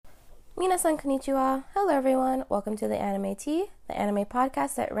Minasan konnichiwa. Hello everyone. Welcome to the Anime Tea, the anime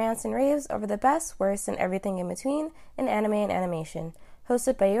podcast that rants and raves over the best, worst, and everything in between in anime and animation.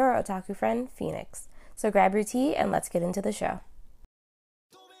 Hosted by your otaku friend, Phoenix. So grab your tea and let's get into the show.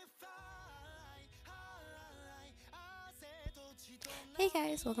 Hey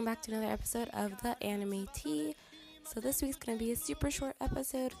guys, welcome back to another episode of the Anime Tea. So this week's going to be a super short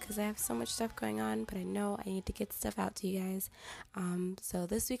episode because I have so much stuff going on, but I know I need to get stuff out to you guys. So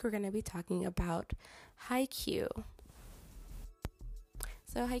this week we're going to be talking about Haikyuu.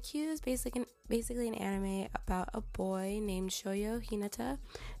 So Haikyuu is basically an anime about a boy named Shoyo Hinata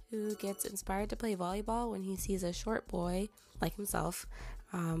who gets inspired to play volleyball when he sees a short boy, like himself,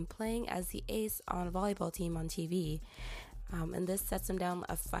 playing as the ace on a volleyball team on TV. And this sets him down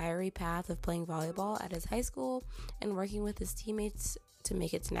a fiery path of playing volleyball at his high school and working with his teammates to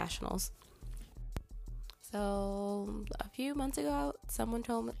make it to nationals. So a few months ago,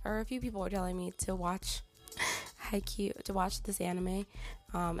 a few people were telling me to watch Haikyuu, to watch this anime.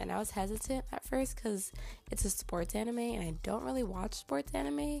 And I was hesitant at first because it's a sports anime and I don't really watch sports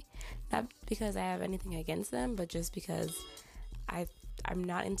anime. Not because I have anything against them, but just because I'm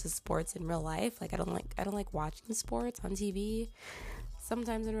not into sports in real life. Like I don't like watching sports on TV.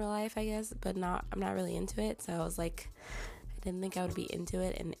 Sometimes in real life, I guess, but I'm not really into it. So I was like, I didn't think I would be into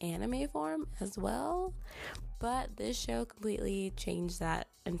it in anime form as well. But this show completely changed that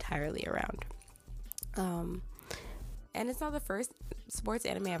entirely around. And it's not the first sports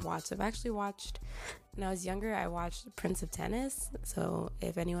anime I've watched. I've actually watched, when I was younger, I watched Prince of Tennis. So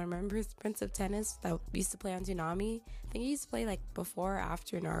if anyone remembers Prince of Tennis, that used to play on Toonami. I think it used to play like before or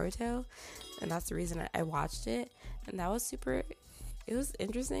after Naruto. And that's the reason I watched it. And that was it was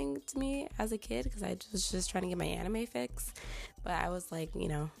interesting to me as a kid because I was just trying to get my anime fix. But I was like,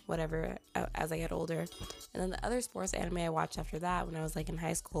 whatever, as I get older. And then the other sports anime I watched after that when I was like in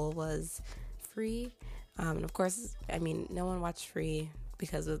high school was Free. And of course, I mean, no one watched Free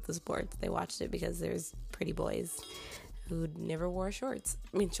because of the sports. They watched it because there's pretty boys who never wore shorts.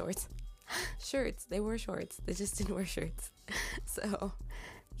 Shirts. They wore shorts. They just didn't wear shirts. So,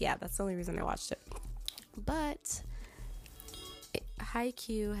 yeah, that's the only reason I watched it. But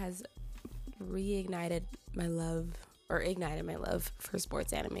Haikyuu has ignited my love for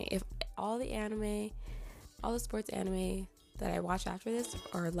sports anime. If all the sports anime that I watch after this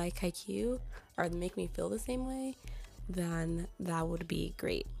are like Haikyuu or make me feel the same way, then that would be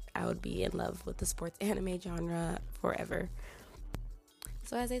great. I would be in love with the sports anime genre forever.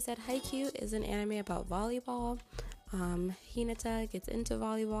 So as I said, Haikyuu is an anime about volleyball. Hinata gets into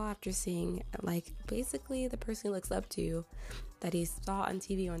volleyball after seeing basically the person he looks up to that he saw on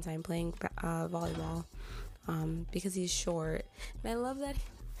TV one time playing volleyball because he's short. And I love that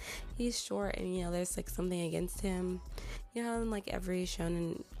he's short and there's something against him. In every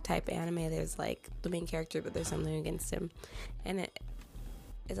shonen type anime there's the main character but there's something against him. And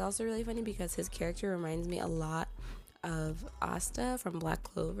it's also really funny because his character reminds me a lot of Asta from Black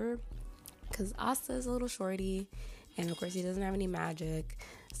Clover, because Asta is a little shorty and of course he doesn't have any magic,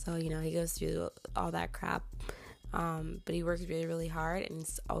 so he goes through all that crap, but he works really, really hard and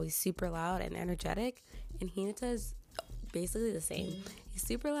he's always super loud and energetic. And Hinata is basically the same. He's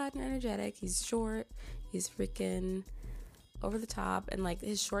super loud and energetic, he's short, he's freaking over the top, and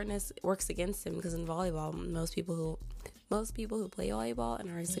his shortness works against him because in volleyball most people who play volleyball and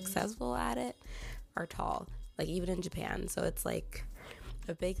are successful at it are tall, even in Japan. So it's a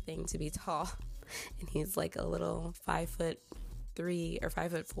big thing to be tall, and he's a little 5'3" or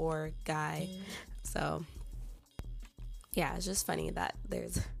 5'4" guy. So yeah, it's just funny that they're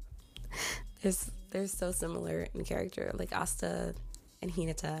so similar in character, Asta and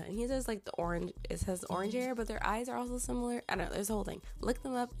Hinata. And Hinata's it has orange hair, but their eyes are also similar. I don't know, there's a whole thing. Look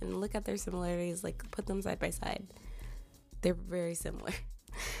them up and look at their similarities, put them side by side. They're very similar.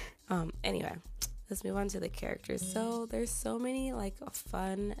 Anyway, let's move on to the characters. So there's so many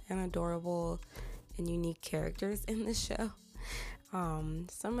fun and adorable and unique characters in this show. Some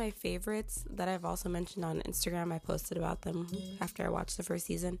of my favorites that I've also mentioned on Instagram, I posted about them after I watched the first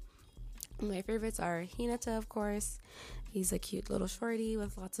season. My favorites are Hinata, of course. He's a cute little shorty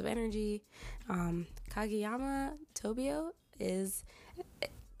with lots of energy. Kageyama Tobio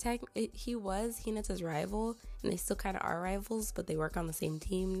he was Hinata's rival, and they still kind of are rivals, but they work on the same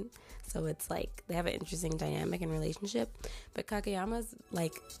team, so it's they have an interesting dynamic and relationship. But Kageyama's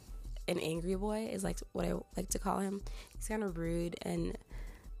an angry boy is what I like to call him. He's kind of rude and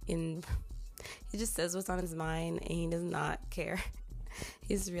he just says what's on his mind and he does not care.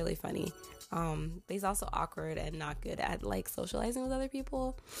 He's really funny. But he's also awkward and not good at socializing with other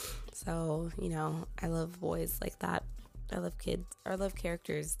people. So, I love boys like that. I love kids. I love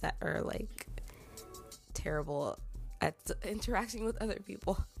characters that are like terrible at interacting with other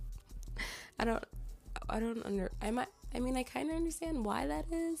people. I don't I kind of understand why that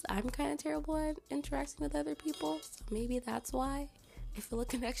is. I'm kind of terrible at interacting with other people, so maybe that's why I feel a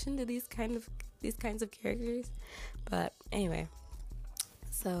connection to these kinds of characters. But anyway,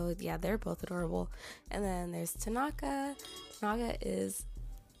 so yeah, they're both adorable. And then there's Tanaka. Tanaka is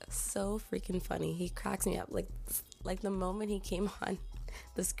so freaking funny. He cracks me up. Like the moment he came on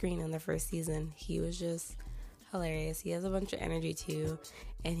the screen in the first season, he was just hilarious. He has a bunch of energy too,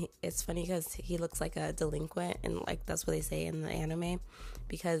 and it's funny because he looks like a delinquent, and like that's what they say in the anime,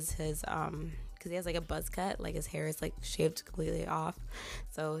 because he has like a buzz cut, like his hair is like shaved completely off,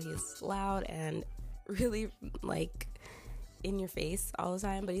 so he's loud and really like in your face all the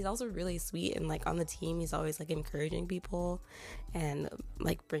time, but he's also really sweet, and like on the team he's always like encouraging people and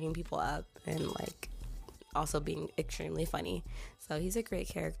like bringing people up, and like also being extremely funny. So he's a great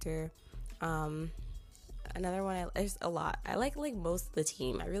character. Another one, there's a lot. I like most of the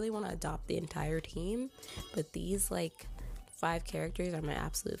team. I really want to adopt the entire team, but these like 5 characters are my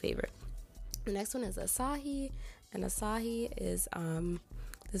absolute favorite. The next one is Asahi, and Asahi is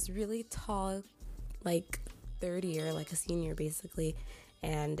this really tall, like third year, like a senior basically,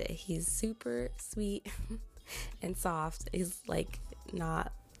 and he's super sweet and soft. He's like he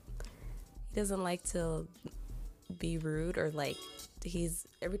doesn't like to be rude, or like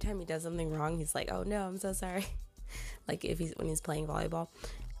every time he does something wrong, he's like, oh no, I'm so sorry. Like when he's playing volleyball.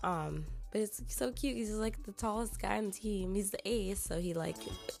 But it's so cute. He's like the tallest guy on the team. He's the ace, so he like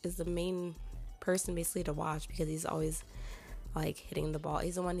is the main person basically to watch, because he's always like hitting the ball.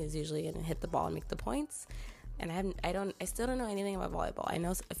 He's the one who's usually gonna hit the ball and make the points. And I still don't know anything about volleyball. I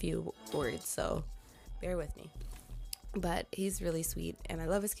know a few words, so bear with me. But he's really sweet, and I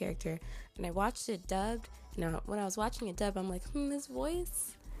love his character. And I watched it dubbed. Now, when I was watching it dubbed, I'm like, his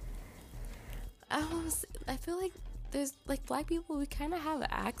voice. I feel like there's like black people, we kind of have an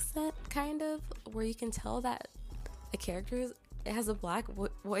accent, kind of, where you can tell that the character has a black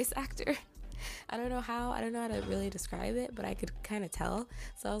voice actor. I don't know how to really describe it, but I could kind of tell.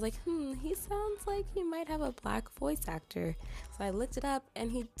 So I was like, he sounds like he might have a black voice actor. So I looked it up, and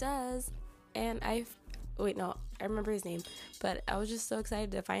he does. And I remember his name, but I was just so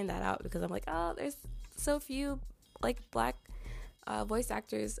excited to find that out, because I'm like, oh, there's so few like black voice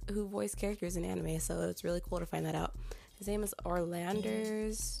actors who voice characters in anime, so it's really cool to find that out. His name is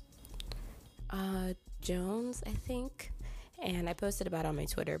Orlanders Jones, I think, and I posted about it on my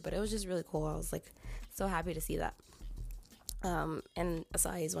Twitter, but it was just really cool. I was like so happy to see that. And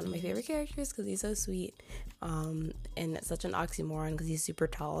Asahi is one of my favorite characters because he's so sweet, and it's such an oxymoron because he's super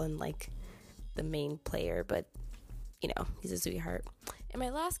tall and like the main player, but he's a sweetheart. And my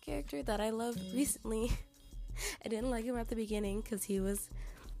last character that I loved recently, I didn't like him at the beginning because he was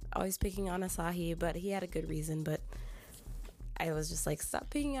always picking on Asahi, but he had a good reason, but I was just like, stop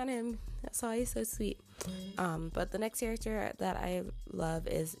picking on him. Asahi's so sweet. But the next character that I love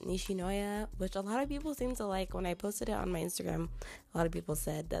is Nishinoya, which a lot of people seem to like. When I posted it on my Instagram, a lot of people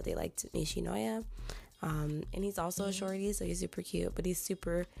said that they liked Nishinoya. And he's also a shorty, so he's super cute, but he's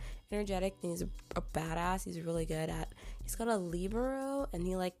super energetic, and he's a badass. He's really good he's got a libero, and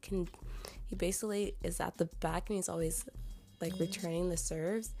he basically is at the back, and he's always like returning the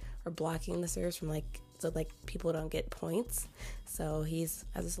serves or blocking the serves from so people don't get points. So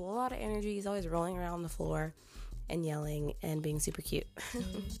has a lot of energy. He's always rolling around the floor and yelling and being super cute.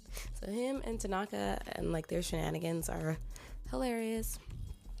 So him and Tanaka and like their shenanigans are hilarious,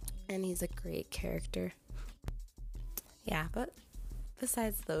 and he's a great character. Yeah, but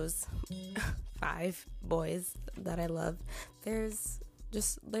besides those 5 boys that I love, there's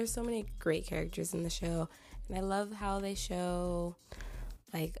so many great characters in the show, and I love how they show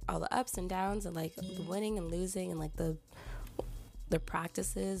like all the ups and downs, and like the winning and losing, and like their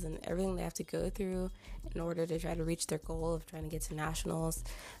practices and everything they have to go through in order to try to reach their goal of trying to get to nationals.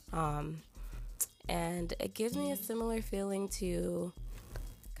 And it gives me a similar feeling to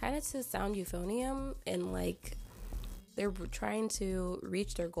Sound Euphonium, and like they're trying to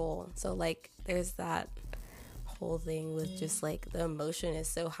reach their goal. So like there's that whole thing with just like the emotion is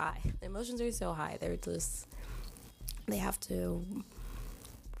so high. The emotions are so high. They have to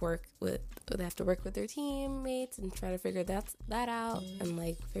work with their teammates and try to figure that out, and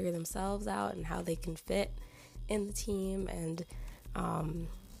like figure themselves out and how they can fit in the team, and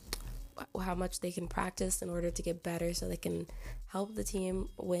how much they can practice in order to get better so they can help the team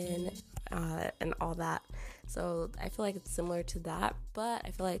win, and all that. So I feel like it's similar to that, but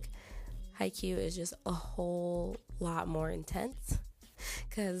I feel like Haikyuu is just a whole lot more intense,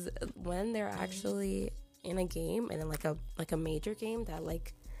 because when they're actually in a game, and then like a major game that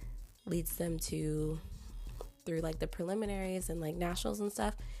like leads them to through like the preliminaries and like nationals and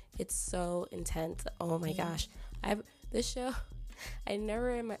stuff. It's so intense. Oh my gosh. This show, I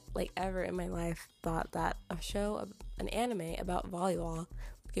never ever in my life thought that an anime about volleyball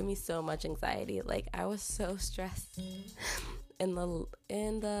would give me so much anxiety. Like, I was so stressed in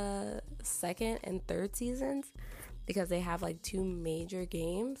the second and third seasons, because they have like 2 major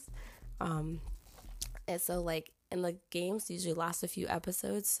games. And so like, and the games usually last a few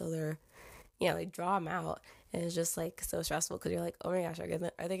episodes, so they're, they draw them out, and it's just like so stressful, because you're like, oh my gosh,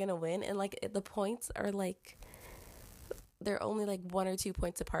 are they gonna win? And like, the points are like, they're only like 1 or 2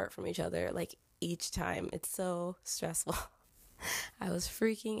 points apart from each other, like each time. It's so stressful. I was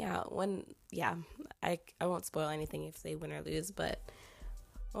freaking out I won't spoil anything if they win or lose, but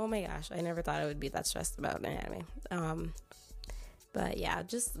oh my gosh, I never thought I would be that stressed about an anime. But yeah,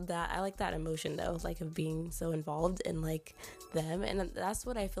 just that, I like that emotion though, like of being so involved in like them, and that's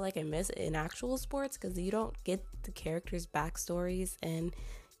what I feel like I miss in actual sports, because you don't get the characters' backstories, and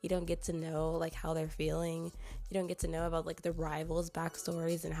you don't get to know like how they're feeling. You don't get to know about like the rivals'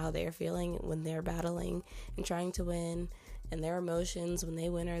 backstories and how they're feeling when they're battling and trying to win, and their emotions when they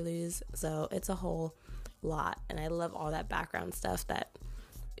win or lose. So it's a whole lot, and I love all that background stuff that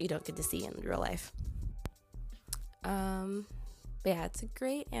you don't get to see in real life. But yeah, it's a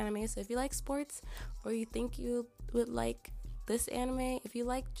great anime. So if you like sports, or you think you would like this anime, if you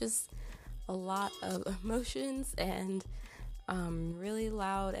like just a lot of emotions and really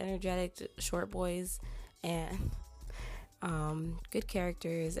loud, energetic short boys, and good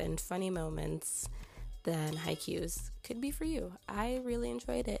characters and funny moments, then Haikyuu could be for you. I really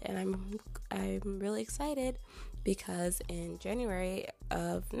enjoyed it, and I'm really excited, because in January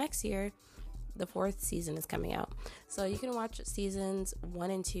of next year, the 4th season is coming out. So you can watch seasons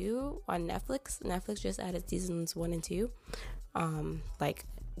 1 and 2 on Netflix. Netflix just added seasons 1 and 2 like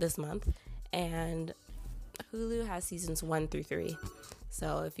this month, and Hulu has seasons 1 through 3.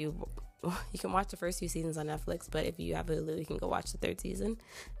 So if you can watch the first 2 seasons on Netflix, but if you have Hulu, you can go watch the 3rd season.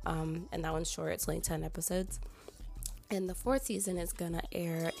 And that one's short. It's only 10 episodes. And the 4th season is gonna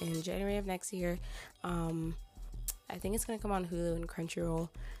air in January of next year. I think it's going to come on Hulu and Crunchyroll.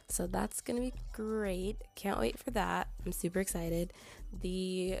 So that's going to be great. Can't wait for that. I'm super excited.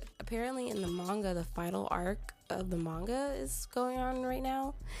 Apparently in the manga, the final arc of the manga is going on right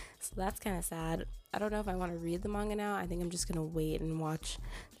now. So that's kind of sad. I don't know if I want to read the manga now. I think I'm just going to wait and watch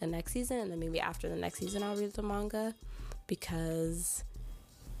the next season. And then maybe after the next season, I'll read the manga. Because,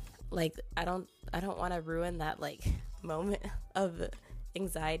 like, I don't want to ruin that, like, moment of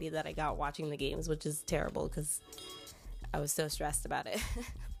anxiety that I got watching the games, which is terrible, because I was so stressed about it.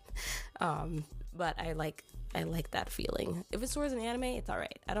 But I like that feeling. If it's towards an anime, it's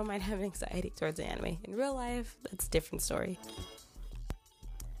alright. I don't mind having anxiety towards an anime. In real life, that's a different story.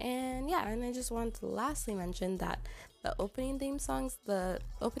 And yeah, and I just wanted to lastly mention that the opening theme songs for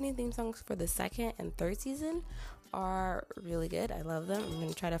the 2nd and 3rd season are really good. I love them. I'm going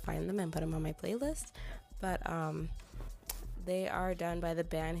to try to find them and put them on my playlist. But they are done by the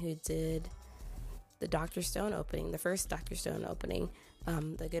band who did the Dr. Stone opening, the first Dr. Stone opening,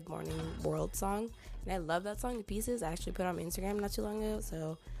 the Good Morning World song. And I love that song to pieces. I actually put it on my Instagram not too long ago.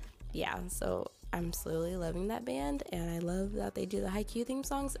 So yeah, so I'm slowly loving that band, and I love that they do the Haikyuu theme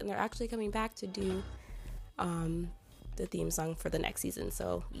songs, and they're actually coming back to do the theme song for the next season.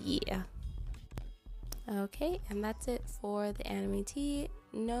 So yeah. Okay, and that's it for the anime tea.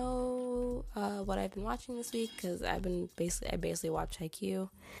 Know what I've been watching this week, because I basically watched Haikyuu,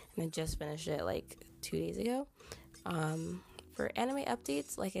 and I just finished it like 2 days ago. For anime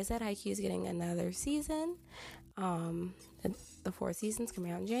updates, like I said, Haikyuu is getting another season. The 4th season's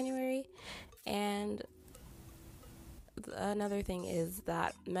coming out in January, and another thing is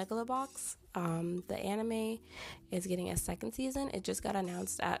that Megalobox, the anime, is getting a 2nd season. It just got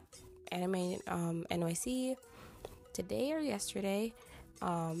announced at Anime NYC today or yesterday.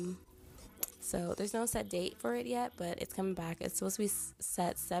 So there's no set date for it yet, but it's coming back. It's supposed to be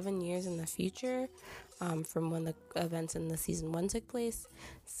set 7 years in the future from when the events in the season 1 took place.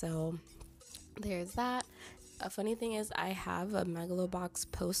 So there's that. A funny thing is I have a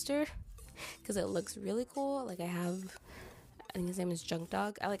Megalobox poster because it looks really cool. Like, I think his name is Junk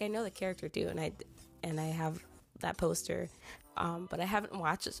Dog. I know the character too, and I have that poster. But I haven't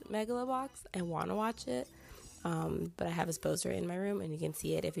watched Megalobox. I want to watch it. But I have his poster in my room, and you can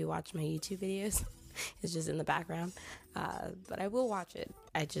see it if you watch my YouTube videos. It's just in the background. But I will watch it.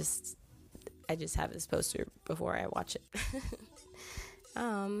 I just have his poster before I watch it.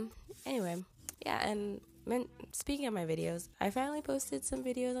 Anyway, yeah, and speaking of my videos, I finally posted some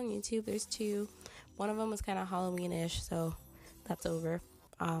videos on YouTube. There's 2. One of them was kind of Halloween-ish, so that's over.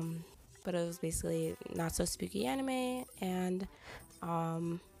 But it was basically not so spooky anime, and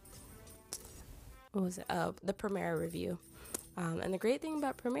what was it? The Premiere review. And the great thing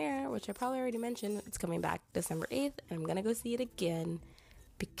about Premiere, which I probably already mentioned, it's coming back December 8th, and I'm gonna go see it again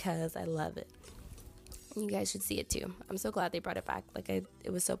because I love it. And you guys should see it too. I'm so glad they brought it back. Like,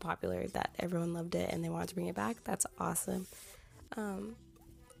 it was so popular that everyone loved it and they wanted to bring it back. That's awesome.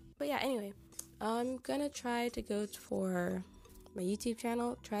 But yeah, anyway, I'm gonna try to go for my YouTube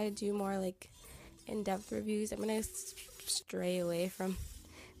channel, try to do more like in-depth reviews. I'm gonna stray away from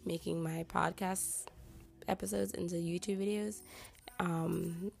making my podcast episodes into YouTube videos,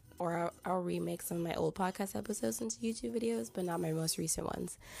 or I'll remake some of my old podcast episodes into YouTube videos, but not my most recent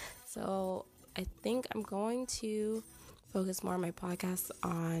ones. So I think I'm going to focus more on my podcast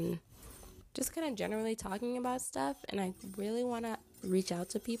on just kind of generally talking about stuff, and I really want to reach out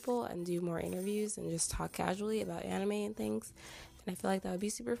to people and do more interviews and just talk casually about anime and things, and I feel like that would be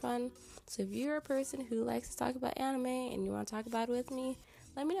super fun. So if you're a person who likes to talk about anime and you want to talk about it with me,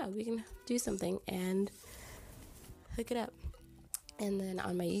 let me know. We can do something and hook it up. And then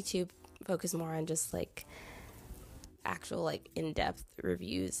on my YouTube, focus more on just like actual like in-depth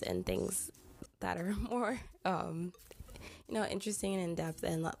reviews and things that are more interesting and in-depth,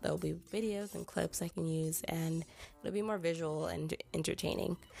 and there'll be videos and clips I can use, and it'll be more visual and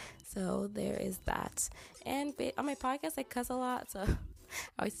entertaining. So there is that. And on my podcast I cuss a lot, so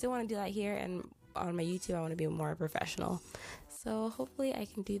I still want to do that here, and on my YouTube I want to be more professional. So hopefully I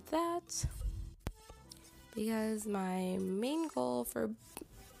can do that, because my main goal for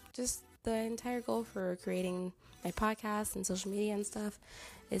just the entire goal for creating my podcast and social media and stuff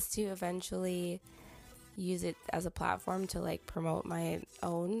is to eventually use it as a platform to like promote my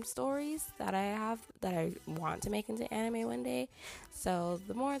own stories that I have that I want to make into anime one day. So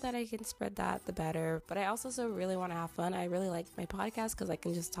the more that I can spread that, the better. But I also really want to have fun. I really like my podcast because I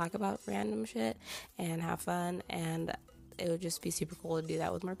can just talk about random shit and have fun, and it would just be super cool to do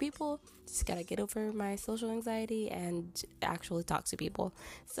that with more people. Just gotta get over my social anxiety and actually talk to people.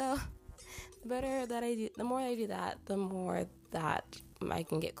 So the better that I do, the more I do that, the more that I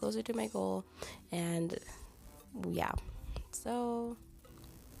can get closer to my goal. And yeah, so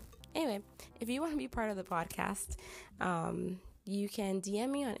anyway, if you want to be part of the podcast, you can DM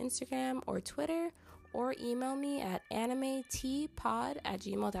me on Instagram or Twitter, or email me at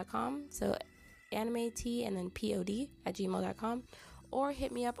animetpod@gmail.com. So animet and then pod@gmail.com, or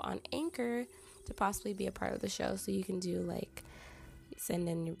hit me up on Anchor to possibly be a part of the show. So you can do like send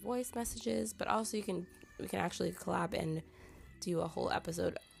in your voice messages, but also we can actually collab and do a whole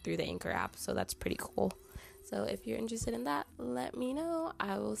episode through the Anchor app. So that's pretty cool. So if you're interested in that, let me know.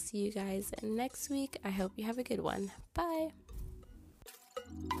 I will see you guys next week. I hope you have a good one. Bye.